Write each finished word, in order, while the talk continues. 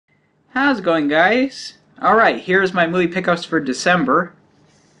How's it going, guys? Alright, here's my movie pickups for December.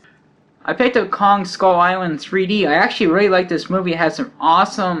 I picked up Kong Skull Island 3D. I actually really like this movie. It has some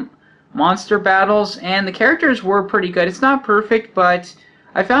awesome monster battles, and the characters were pretty good. It's not perfect, but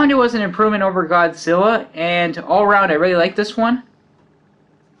I found it was an improvement over Godzilla, and all around I really like this one.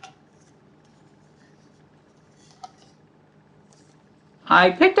 I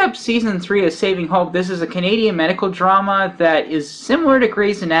picked up Season 3 of Saving Hope. This is a Canadian medical drama that is similar to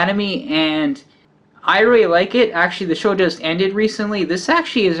Grey's Anatomy, and I really like it. Actually, the show just ended recently. This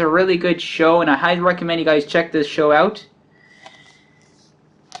actually is a really good show, and I highly recommend you guys check this show out.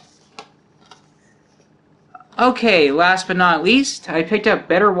 Okay, last but not least, I picked up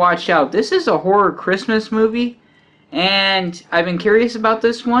Better Watch Out. This is a horror Christmas movie, and I've been curious about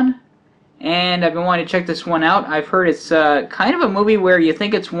this one, and I've been wanting to check this one out. I've heard it's kind of a movie where you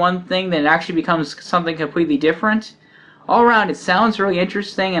think it's one thing, then it actually becomes something completely different. All around, it sounds really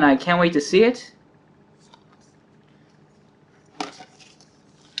interesting, and I can't wait to see it.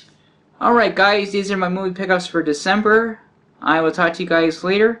 Alright guys, these are my movie pickups for December. I will talk to you guys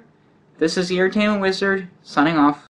later. This is the Entertainment Wizard, signing off.